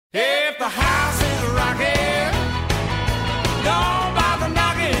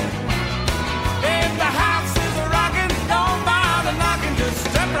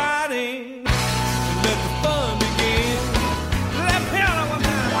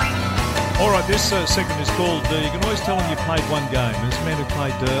All right, this segment is called You Can Always Tell Them You Played One Game. There's a man who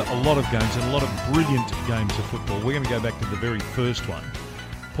played a lot of games and a lot of brilliant games of football. We're going to go back to the very first one.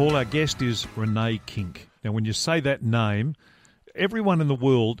 Paul, our guest is Rene Kink. Now, when you say that name, everyone in the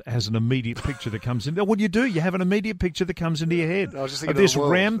world has an immediate picture that comes in. Well, you do. You have an immediate picture that comes into your head of this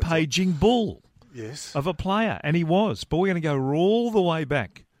rampaging bull of a player, and he was. But we're going to go all the way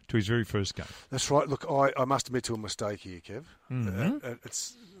back to his very first game. That's right. Look, I must admit to a mistake here, Kev.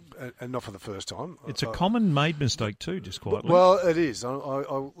 It's and not for the first time. It's a common made mistake too, just quietly. Well, it is. I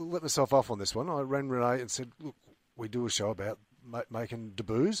let myself off on this one. I rang Rene and said, look, we do a show about making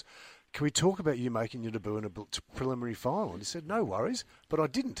debuts. Can we talk about you making your debut in a preliminary final? And he said, no worries, but I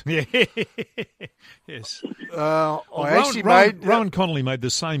didn't. Yeah, yes. Rowan Connolly made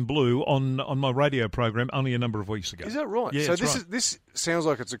the same blue on my radio program only a number of weeks ago. Is that right? Yeah, so this sounds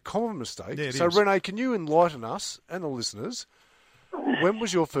like it's a common mistake. Yeah, so, Rene, can you enlighten us and the listeners? When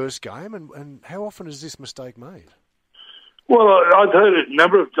was your first game, and how often is this mistake made? Well, I've heard it a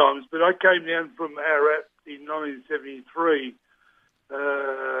number of times, but I came down from Ararat in 1973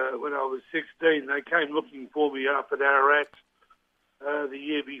 when I was 16. They came looking for me up at Ararat the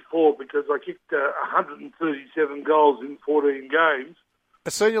year before because I kicked 137 goals in 14 games.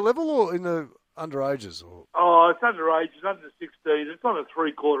 At senior level or in the underages? Or? Oh, it's underage. It's under 16. It's on a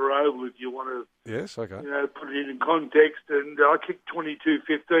three-quarter oval if you want to. Yes, okay. Put it in context. And I kicked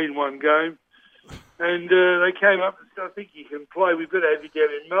 22-15 one game. And they came up and said, I think you can play. We've got to have you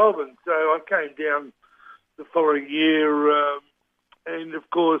down in Melbourne. So I came down the following year. And, of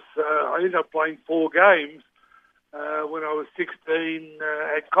course, I ended up playing 4 games when I was 16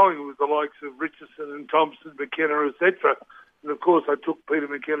 at Collingwood with the likes of Richardson and Thompson, McKenna, etc. And, of course, I took Peter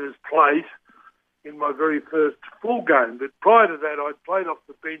McKenna's place in my very first full game. But prior to that, I played off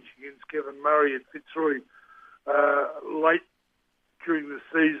the bench against Kevin Murray at Fitzroy late during the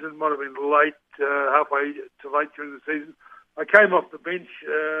season, might have been late, halfway to late during the season. I came off the bench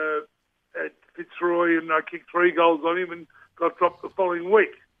at Fitzroy and I kicked 3 goals on him and got dropped the following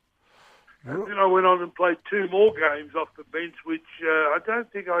week. And then I went on and played 2 more games off the bench, which I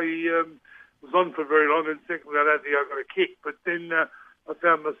don't think I was on for very long, and secondly, I don't think I got a kick. But then I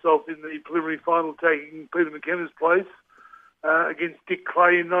found myself in the preliminary final taking Peter McKenna's place against Dick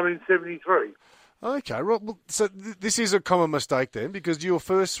Clay in 1973. Okay, well, so this is a common mistake then, because your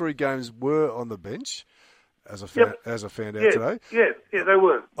first 3 games were on the bench, as I found out today. Yeah, they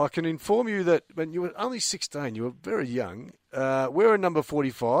were. I can inform you that when you were only 16, you were very young. We're in number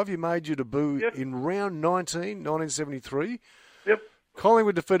 45. You made your debut in round 19, 1973. Yep.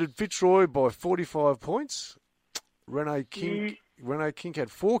 Collingwood defeated Fitzroy by 45 points. Rene Kink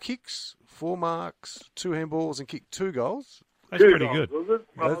had 4 kicks, 4 marks, 2 handballs, and kicked 2 goals. That's pretty goals, good. Was it?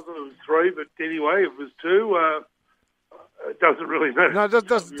 I thought it was 3, but anyway, it was 2. It doesn't really matter. No, it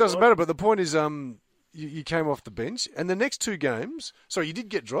doesn't matter. But the point is, you came off the bench, and the next 2 games. Sorry, you did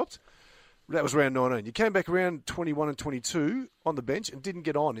get dropped. That was round 19. You came back around 21 and 22 on the bench and didn't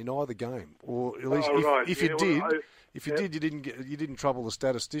get on in either game, or at least if you did, you didn't trouble the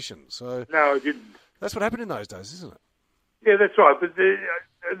statistician. So no, I didn't. That's what happened in those days, isn't it? Yeah, that's right. But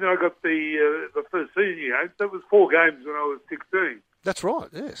and then I got the first senior game. That was 4 games when I was 16. That's right.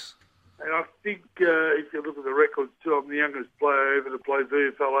 Yes. And I think if you look at the records too, I'm the youngest player ever to play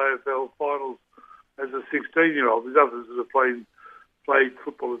VFL, AFL finals as a 16-year-old. There's others that have played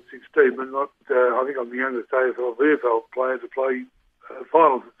football at 16, but not. I think I'm the youngest AFL, VFL player to play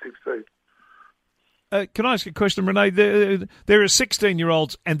finals at 16. Can I ask a question, Rene? There are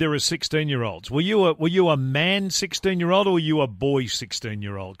 16-year-olds and there are 16-year-olds. Were you a man 16-year-old or were you a boy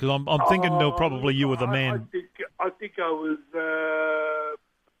 16-year-old? Because I'm thinking probably you were the man. I think I was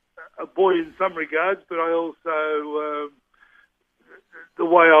a boy in some regards, but I also the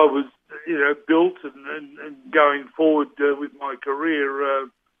way I was, built and going forward with my career,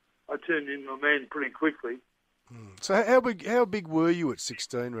 I turned into a man pretty quickly. So how big were you at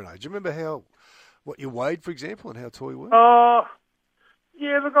 16, Rene? Do you remember what you weighed, for example, and how tall you were?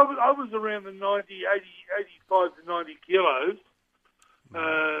 Yeah, look, I was around the 85 to 90 kilos,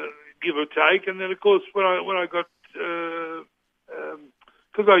 give or take. And then, of course, when I got,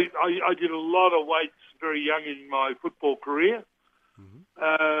 because I did a lot of weights very young in my football career,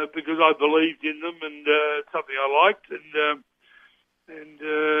 because I believed in them and it's something I liked.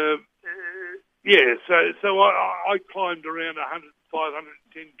 So I climbed around 105,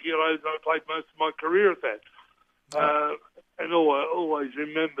 110 kilos. I played most of my career at that. And always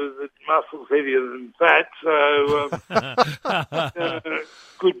remember that muscle's heavier than fat, so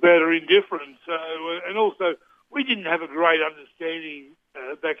good, bad or indifferent. So, and also, we didn't have a great understanding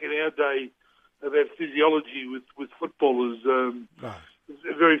back in our day about physiology with footballers.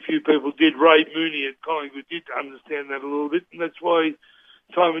 very few people did. Ray Mooney at Collingwood did understand that a little bit, and that's why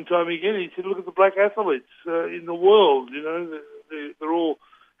time and time again he said, look at the black athletes in the world. You know, they're all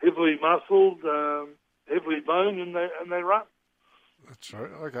heavily muscled, heavily boned, and they run. That's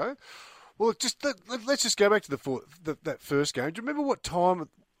right. Okay. Well, let's just go back to that first game. Do you remember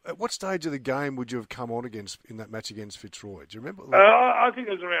at what stage of the game would you have come on in that match against Fitzroy? Do you remember? I think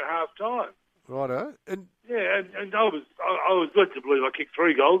it was around half time. Righto. And I was led to believe I kicked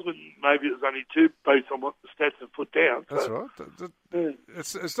 3 goals, but maybe it was only 2 based on what the stats have put down. That's right.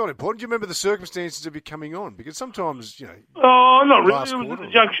 It's not important. Do you remember the circumstances of you coming on? Because sometimes, you know... Oh, not really. Last It was quarter, at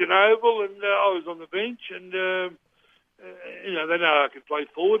the Junction Oval, and I was on the bench, and, you know, they know I could play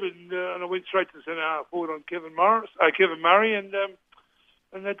forward, and I went straight to centre half forward on Kevin Murray, and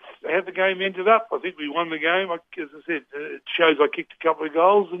that's how the game ended up. I think we won the game. As I said, it shows I kicked a couple of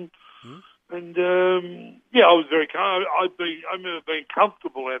goals, and I was very calm. I remember being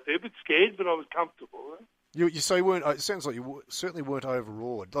comfortable out there, a bit scared, but I was comfortable. You say you weren't. It sounds like you certainly weren't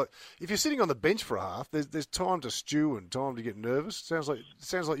overawed. Like if you're sitting on the bench for a half, there's time to stew and time to get nervous. Sounds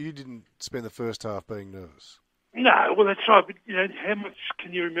like you didn't spend the first half being nervous. No, well that's right. But you know, how much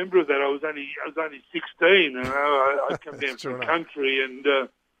can you remember of that? I was only 16. You know, I'd come down from the country, and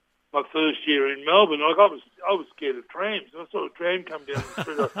my first year in Melbourne, I was scared of trams. I saw a tram come down the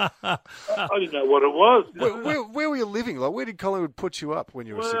street. I didn't know what it was. Where were you living? Like, where did Collingwood put you up when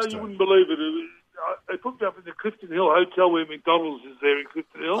you were 16? Well, you wouldn't believe it. They put me up in the Clifton Hill Hotel where McDonald's is there in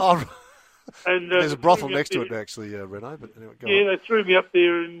Clifton Hill. Oh, and there's a brothel next to it, actually, Rene. But anyway, go on. They threw me up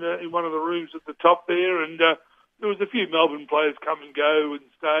there in one of the rooms at the top there, and there was a few Melbourne players come and go and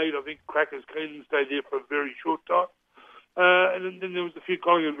stayed. I think Crackers Keenan stayed there for a very short time. And then there was a few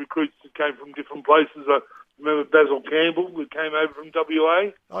Collingwood recruits that came from different places. I remember Basil Campbell, who came over from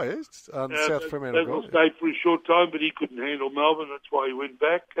WA. Oh, yes, South Fremantle. Basil stayed for a short time, but he couldn't handle Melbourne. That's why he went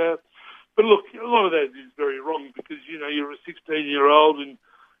back. But look, a lot of that is very wrong because, you know, you're a 16-year-old and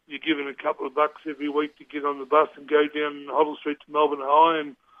you're given a couple of bucks every week to get on the bus and go down Hoddle Street to Melbourne High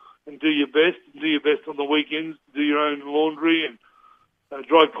and do your best. And do your best on the weekends, do your own laundry and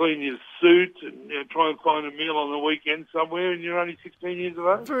dry clean your suit and try and find a meal on the weekend somewhere, and you're only 16 years of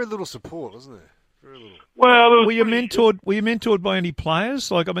age. Very little support, isn't there? Very little. Well, were you mentored by any players?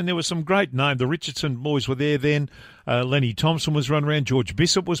 Like, I mean, there was some great names. The Richardson boys were there then. Lenny Thompson was running around. George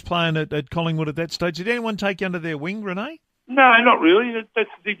Bissett was playing at Collingwood at that stage. Did anyone take you under their wing, Rene? No, not really.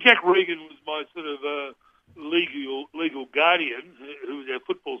 Jack Regan was my sort of legal guardian, who was our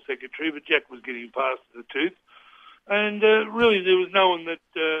football secretary, but Jack was getting past the tooth. And really, there was no one that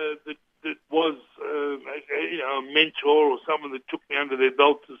was a mentor or someone that took me under their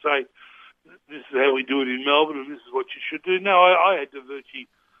belt to say, this is how we do it in Melbourne and this is what you should do. No, I had to virtually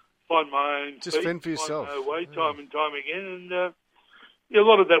find my own just fend for yourself. Find my way time and time again. And a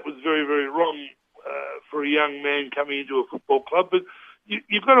lot of that was very, very wrong for a young man coming into a football club. But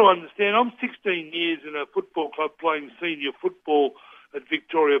you've got to understand, I'm 16 years in a football club playing senior football at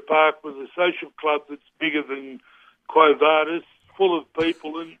Victoria Park with a social club that's bigger than Quo Vadis, full of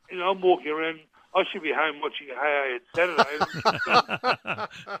people, and I'm walking around. I should be home watching Hey at Saturday.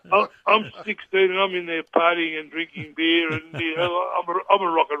 I'm 16 and I'm in there partying and drinking beer, and I'm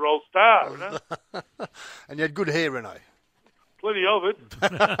a rock and roll star. You know? And you had good hair, Rene. Plenty of it.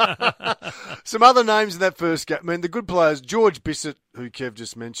 Some other names in that first game. I mean, the good players: George Bissett, who Kev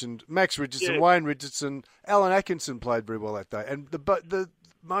just mentioned, Max Richardson, Wayne Richardson, Alan Atkinson played very well that day, and the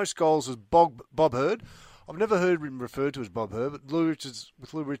most goals was Bob Hurd. I've never heard him referred to as Bob Hurd, but Lou Richards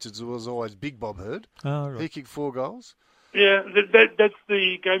was always Big Bob Hurd. Oh, right. He kicked 4 goals. Yeah, that's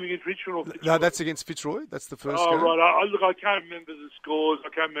the game against Richmond. No, that's against Fitzroy. That's the first game. Oh, right. Look, I can't remember the scores. I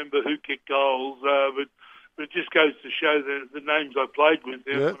can't remember who kicked goals, but it just goes to show the names I played with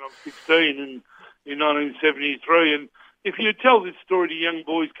when I was 16 in 1973. And if you tell this story to young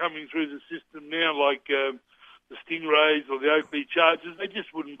boys coming through the system now, like the Stingrays or the Oakley Chargers, they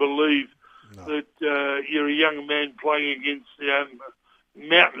just wouldn't believe that you're a young man playing against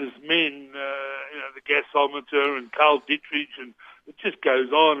mountainous men, the Gasometer and Carl Dittrich, and it just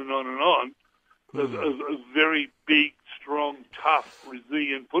goes on and on and on, of very big, strong, tough,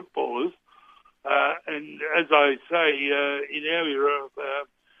 resilient footballers. And as I say, in our era,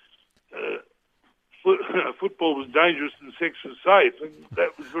 football was dangerous and sex was safe, and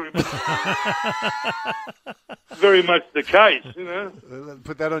that was very much the case, you know.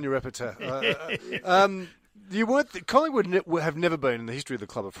 Put that on your epitaph. Collingwood have never been in the history of the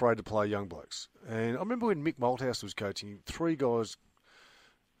club afraid to play young blokes. And I remember when Mick Malthouse was coaching, 3 guys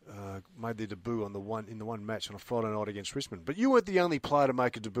made their debut in the one match on a Friday night against Richmond. But you weren't the only player to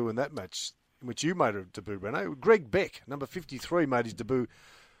make a debut in that match in which you made a debut, Rene. Greg Beck, number 53, made his debut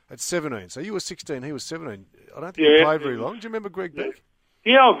at 17. So you were 16, he was 17. I don't think he played very long. Do you remember Greg Beck?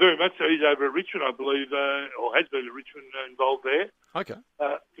 Yeah, very much so. He's over at Richmond, I believe, or has been at Richmond, involved there. Okay.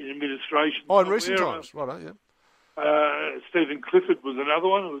 In administration. Oh, in recent times. Right, yeah. Stephen Clifford was another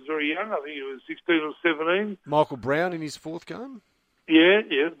one who was very young. I think he was 16 or 17. Michael Brown in his fourth game? Yeah,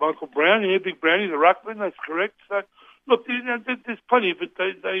 Michael Brown, Big Brownie, the ruckman, that's correct. So, look, there's plenty, but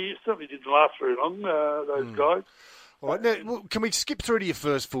they certainly didn't last very long, those guys. All right, now, can we skip through to your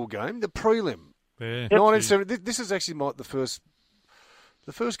first full game, the prelim? Yeah. 1970. This is actually the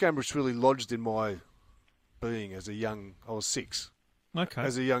first game which really lodged in my being as a young. I was 6. Okay.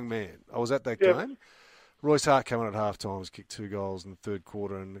 As a young man, I was at that game. Royce Hart came on at half time, kicked 2 goals in the third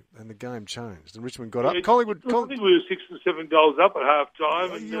quarter, and the game changed. And Richmond got up. Collingwood. I think we were 6 or 7 goals up at half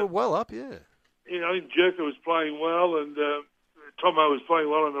time. You were well up, yeah. I think Jerker was playing well, and Tomo was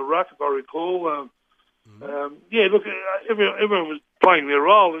playing well in the ruck, if I recall. Look, everyone was playing their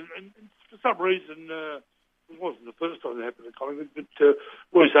role, and for some reason, it wasn't the first time it happened to Collingwood, but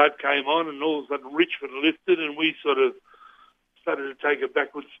Royce Hart came on, and all of a sudden Richmond lifted, and we sort of started to take a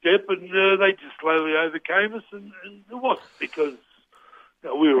backward step, and they just slowly overcame us, and it wasn't because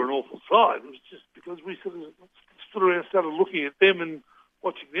we were an awful side. It was just because we sort of stood around, started looking at them and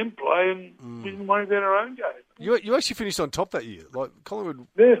watching them play, and we didn't worry about our own game. You actually finished on top that year. Like Collingwood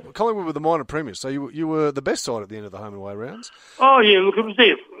were the minor premiers, so you were the best side at the end of the home and away rounds. Oh yeah, look, it was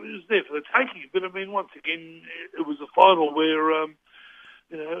there for the taking. But I mean, once again, it was a final where our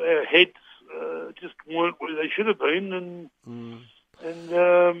heads just weren't where they should have been, and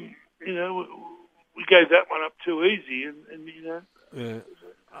we gave that one up too easy, and. Yeah,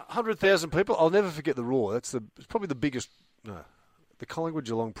 100,000 people. I'll never forget the Roar. It's probably the biggest. No. The Collingwood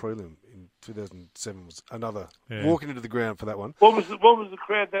Geelong prelim in 2007 was another walking into the ground for that one. What was the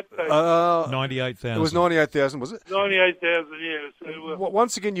crowd that day? 98,000. It was 98,000, was it? 98,000, yeah. So,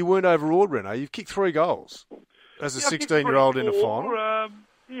 once again, you weren't overawed, Rene. You've kicked 3 goals as a 16-year-old in a final. I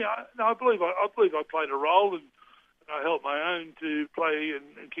believe I played a role, and I held my own to play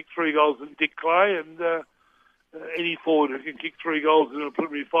and kick 3 goals in Dick Clay, and any forward who can kick 3 goals in a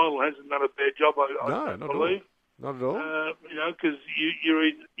preliminary final hasn't done a bad job. I believe. Not at all. Because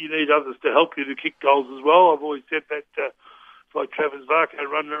you need others to help you to kick goals as well. I've always said that. It's like Travis Varco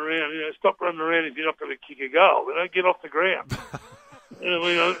running around. Stop running around if you're not going to kick a goal. Get off the ground.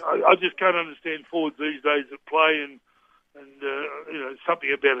 I just can't understand forwards these days that play and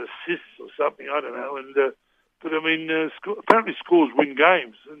something about assists or something. I don't know. But I mean, apparently scores win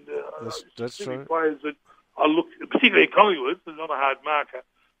games, and that's true. Players that I look, particularly at Collingwood, they're not a hard marker,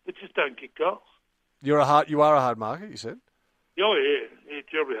 but just don't kick goals. You are a hard marker, you said? Oh, yeah,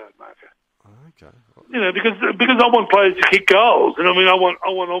 terribly hard marker. Okay. Because I want players to kick goals, and I mean I want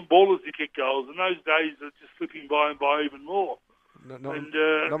on-ballers to kick goals, and those days are just slipping by and by even more. Not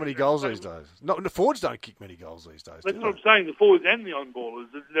many goals these days. The forwards don't kick many goals these days. That's what I'm saying, the forwards and the on-ballers.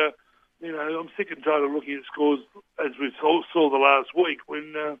 And, I'm sick and tired of looking at scores as we saw the last week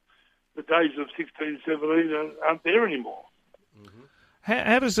when the days of 16, 17 aren't there anymore. Mm-hmm.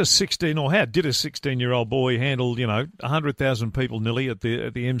 How did a 16-year-old boy handle 100,000 people nearly at the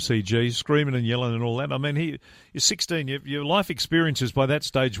MCG screaming and yelling and all that? I mean, you're 16. Your life experiences by that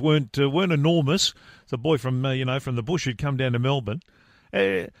stage weren't enormous. It's a boy from from the bush who'd come down to Melbourne,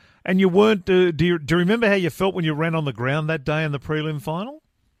 and you weren't. Do you remember how you felt when you ran on the ground that day in the prelim final?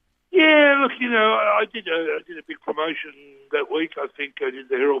 Yeah, look, I did a big promotion that week. I think I did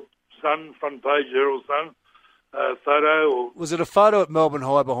the Herald Sun front page, Herald Sun. Photo. Was it a photo at Melbourne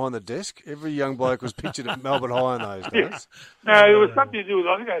High behind the desk? Every young bloke was pictured at Melbourne High in those days. No, it was something to do with,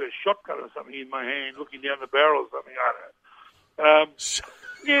 I think I had a shotgun or something in my hand looking down the barrel or something. I don't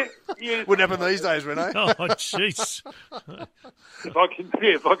know. Yeah. Wouldn't happen these days, Rene. Oh, jeez. if I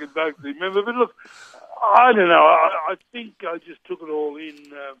can vaguely remember. But look, I don't know. I think I just took it all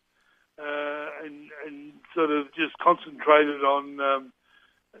in and sort of just concentrated on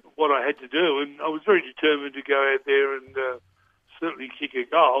what I had to do, and I was very determined to go out there and certainly kick a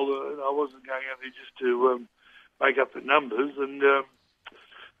goal. And I wasn't going out there just to make up the numbers, and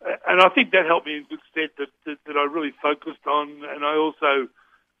I think that helped me in good stead. That I really focused on, and I also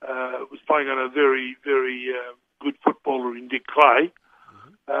was playing on a very, very good footballer in Dick Clay,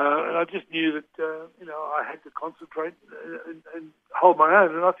 and I just knew that I had to concentrate and hold my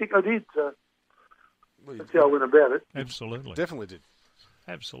own, and I think I did. That's how I went about it. Absolutely, definitely did.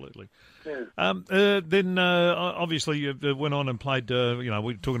 Absolutely. Yeah. Then obviously you went on and played, we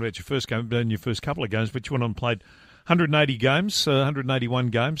were talking about your first game and your first couple of games, but you went on and played 180 games, 181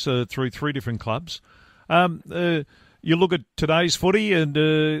 games through 3 different clubs. You look at today's footy and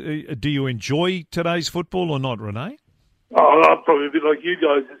do you enjoy today's football or not, Rene? Oh, I'm probably a bit like you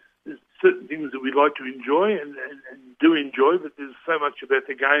guys. There's certain things that we like to enjoy and do enjoy, but there's so much about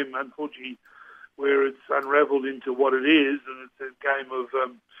the game, unfortunately, where it's unravelled into what it is, and it's a game of,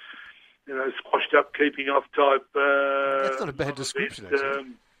 squashed up, keeping off type. That's not a bad description,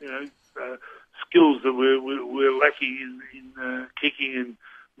 actually. Skills that we're lacking in kicking and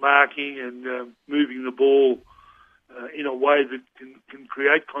marking and moving the ball in a way that can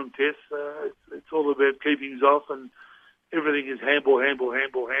create contests. It's all about keepings off, and everything is handball, and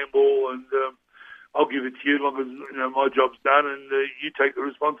I'll give it to you as long as my job's done, and you take the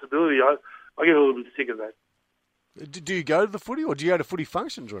responsibility. I get a little bit sick of that. Do you go to the footy, or do you go to footy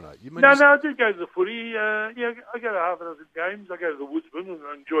functions, Rene? No, I do go to the footy. I go to half a dozen games. I go to the Woodsman, and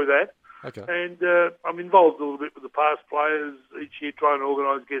I enjoy that. Okay. And I'm involved a little bit with the past players each year, trying to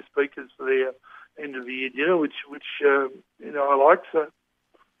organise guest speakers for their end of the year dinner, which I like. So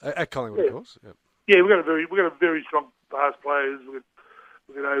at Collingwood, of course. Yep. Yeah, we've got a very strong past players. We've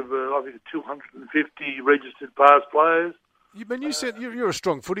got over, I think, 250 registered past players. You said you're a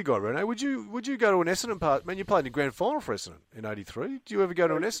strong footy guy, Rene. Would you go to an Essendon past? Man, you played in the grand final for Essendon in '83. Do you ever go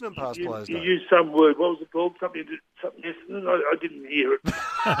to an Essendon past players' day? You used some word. What was it called? Something Essendon. I didn't hear it.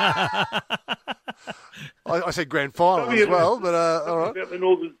 I said grand final as well, but all right. About the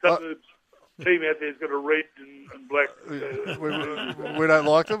Northern Suburbs team out there's got a red and black. We don't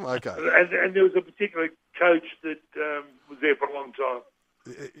like them. Okay. And there was a particular coach that was there for a long time.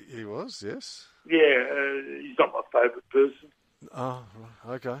 He was, yes. Yeah, he's not my favourite person. Oh,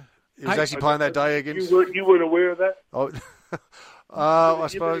 okay. He was actually playing that day against... You weren't aware of that? Oh, I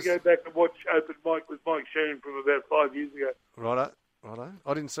suppose... You better go back and watch Open Mic with Mike Sheeran from about 5 years ago. Righto.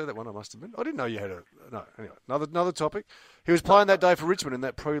 I didn't see that one, I must admit. I didn't know you had a... No, anyway, another topic. He was playing that day for Richmond in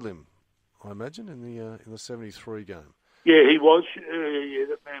that prelim, I imagine, in the 73 game. Yeah, he was. Yeah,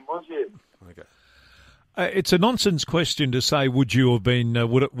 that man was, yeah. Okay. It's a nonsense question to say, would you have been,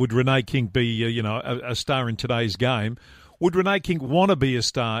 would Rene Kink be, a star in today's game? Would Rene Kink want to be a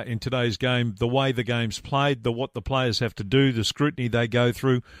star in today's game, the way the game's played, what the players have to do, the scrutiny they go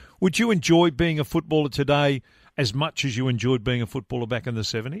through? Would you enjoy being a footballer today as much as you enjoyed being a footballer back in the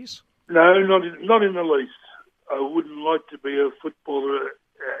 70s? No, not in the least. I wouldn't like to be a footballer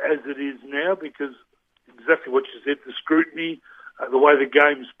as it is now because exactly what you said, the scrutiny, the way the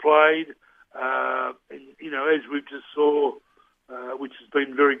game's played, as we just saw, which has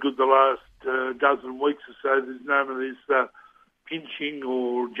been very good the last dozen weeks or so, there's none of this pinching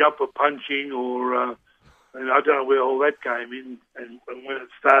or jumper punching or, I don't know where all that came in and when it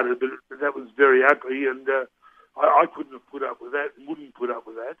started, but that was very ugly and I couldn't have put up with that and wouldn't put up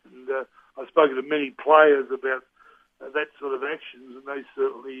with that. And I've spoken to many players about that sort of actions and they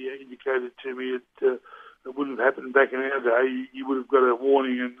certainly indicated to me it wouldn't have happened back in our day. You would have got a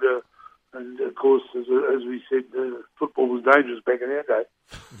warning and of course, as we said, football was dangerous back in our day.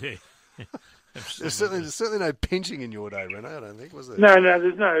 Yeah. There's certainly no pinching in your day, Rene, I don't think, was there? No,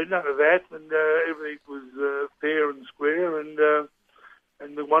 there's none of that, and everything was fair and square, and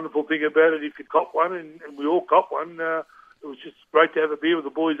the wonderful thing about it, if you cop one, and we all cop one, it was just great to have a beer with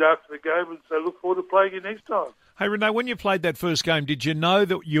the boys after the game, and so look forward to playing again next time. Hey, Rene, when you played that first game, did you know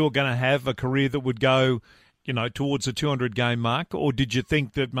that you were going to have a career that would go towards the 200-game mark? Or did you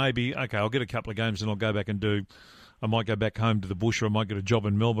think that maybe, okay, I'll get a couple of games and I'll go back and I might go back home to the bush or I might get a job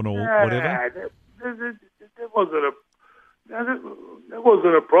in Melbourne or whatever? That wasn't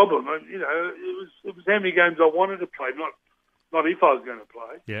a problem. And, it was how many games I wanted to play, not if I was going to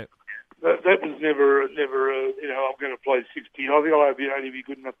play. Yeah. That was never. I'm going to play 60. I think I'll only be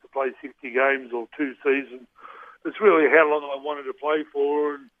good enough to play 60 games or 2 seasons. It's really how long I wanted to play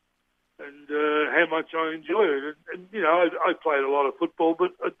for and how much I enjoy it. And I played a lot of football,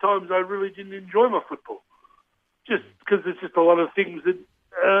 but at times I really didn't enjoy my football. Just because there's just a lot of things that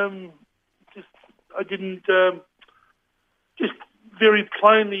I didn't. Just very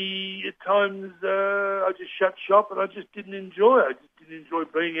plainly, at times I just shut shop and I just didn't enjoy it. I just didn't enjoy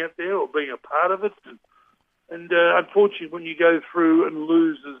being out there or being a part of it. And unfortunately, when you go through and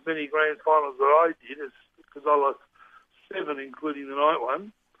lose as many grand finals that I did, because I lost 7, including the night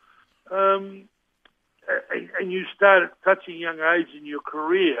one, and you start at such a young age in your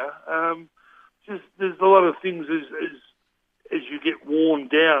career, there's a lot of things as you get worn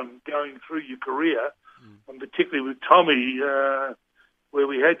down going through your career, and particularly with Tommy, where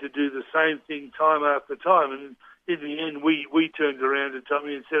we had to do the same thing time after time. And in the end, we turned around to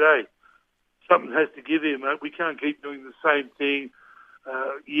Tommy and said, hey, something has to give here, mate. We can't keep doing the same thing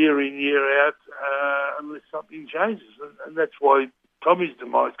year in, year out unless something changes. And that's why Tommy's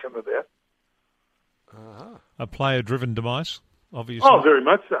demise came about. Uh-huh. A player-driven demise, obviously. Oh, very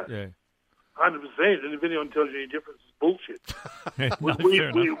much so. Yeah. 100%. And if anyone tells you any difference, bullshit. No,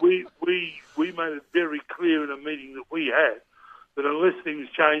 we made it very clear in a meeting that we had that unless things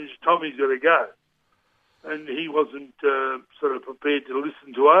change, Tommy's got to go. And he wasn't sort of prepared to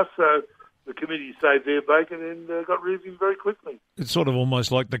listen to us, so the committee saved their bacon and got rid of him very quickly. It's sort of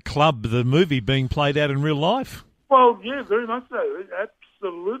almost like The Club, the movie, being played out in real life. Well, yeah, very much so.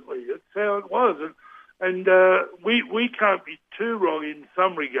 Absolutely. That's how it was. And we can't be too wrong in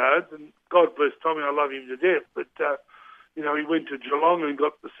some regards, and God bless Tommy, I love him to death, but, he went to Geelong and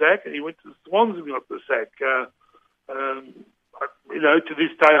got the sack, and he went to the Swans and got the sack. To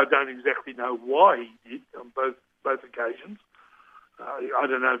this day, I don't exactly know why he did on both occasions. I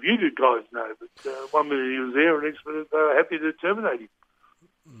don't know if you do guys know, but one minute he was there and next minute they were happy to terminate him.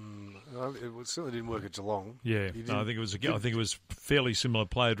 It certainly didn't work at Geelong. Yeah, I think it was fairly similar,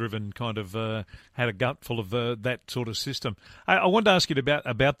 player-driven, kind of had a gut full of that sort of system. I wanted to ask you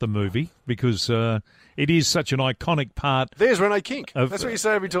about the movie because it is such an iconic part. There's Rene Kink. That's what you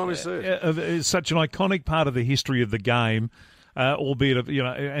say every time you see it. It's such an iconic part of the history of the game. Albeit,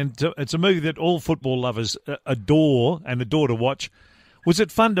 and it's a movie that all football lovers adore to watch. Was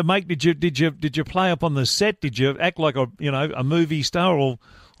it fun to make? Did you play up on the set? Did you act like a movie star, or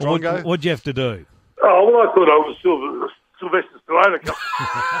what'd you have to do? Oh well, I thought I was Sylvester Stallone.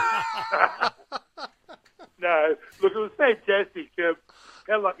 No, look, it was fantastic.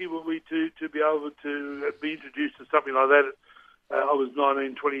 How lucky were we to be able to be introduced to something like that? I was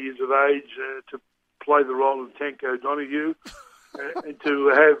 19, 20 years of age to play the role of Tank O'Donoghue and to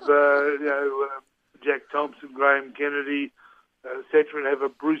have Jack Thompson, Graham Kennedy, etc., and have a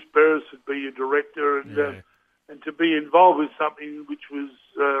Bruce Beresford be your director and to be involved with something which was,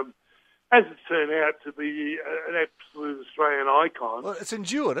 as it turned out, to be an absolute Australian icon. Well, it's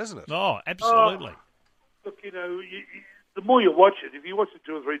endured, hasn't it? Oh, absolutely. Look, the more you watch it, if you watch it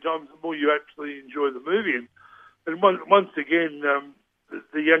 2 or 3 times, the more you absolutely enjoy the movie. And once again,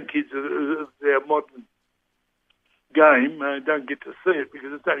 the young kids of our modern game don't get to see it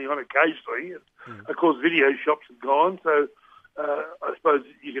because it's only on occasionally. And of course, video shops are gone, so I suppose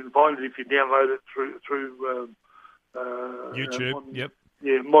you can find it if you download it through YouTube.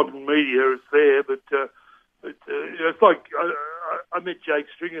 Modern media. It's there, but it's like I met Jake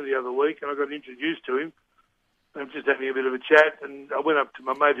Stringer the other week, and I got introduced to him. I'm just having a bit of a chat, and I went up to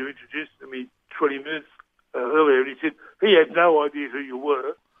my mate who introduced me 20 minutes earlier, and he said he had no idea who you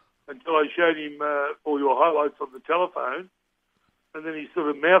were until I showed him all your highlights on the telephone, and then he sort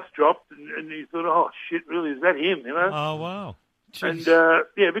of mouth dropped, and he thought, oh, shit, really, is that him, Oh, wow. Jeez.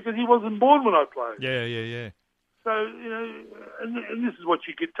 And, because he wasn't born when I played. Yeah. So, and this is what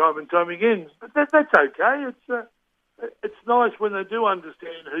you get time and time again. But that's okay. It's nice when they do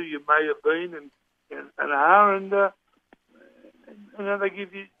understand who you may have been and are, and they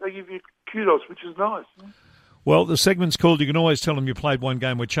give you kudos, which is nice. Well, the segment's called You Can Always Tell Them You Played One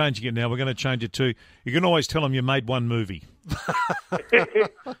Game. We're changing it now. We're going to change it to You Can Always Tell Them You Made One Movie.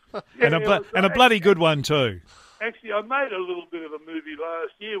 And a bloody good one too. Actually, I made a little bit of a movie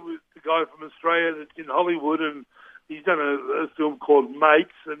last year with the guy from Australia that's in Hollywood, and he's done a film called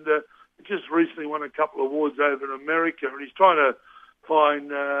Mates, and he just recently won a couple of awards over in America, and he's trying to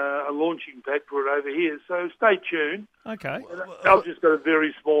find a launching pad for it over here. So stay tuned. Okay. I've just got a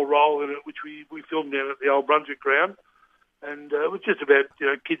very small role in it, which we filmed down at the Old Brunswick ground, and it was just about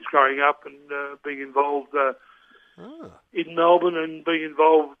kids growing up and being involved in Melbourne and being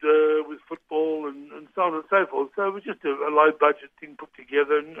involved with football and so on and so forth. So it was just a low-budget thing put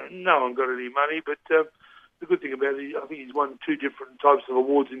together, and no one got any money, but the good thing about it, I think he's won 2 different types of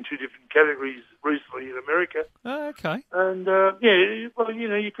awards in 2 different categories recently in America. Oh, okay. And you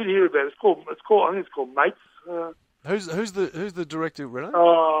could hear about it. I think it's called Mates. Who's the director, Rene?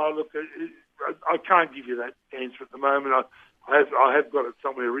 Oh, look, I can't give you that answer at the moment. I have got it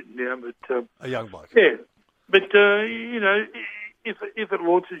somewhere written down, but a young bloke. Yeah, but if it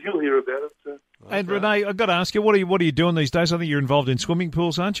launches, you'll hear about it. So. And Rene, I've got to ask you, what are you doing these days? I think you're involved in swimming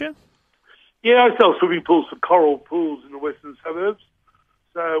pools, aren't you? Yeah, I sell swimming pools for Coral Pools in the western suburbs.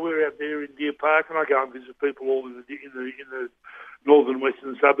 So we're out there in Deer Park, and I go and visit people all in the northern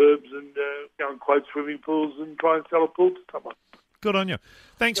western suburbs and go and quote swimming pools and try and sell a pool to someone. Good on you.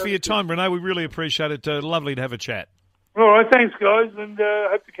 Thanks for your time, Rene. We really appreciate it. Lovely to have a chat. All right, thanks, guys, and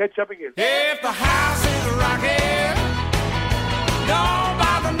hope to catch up again. If the house is rocking, nobody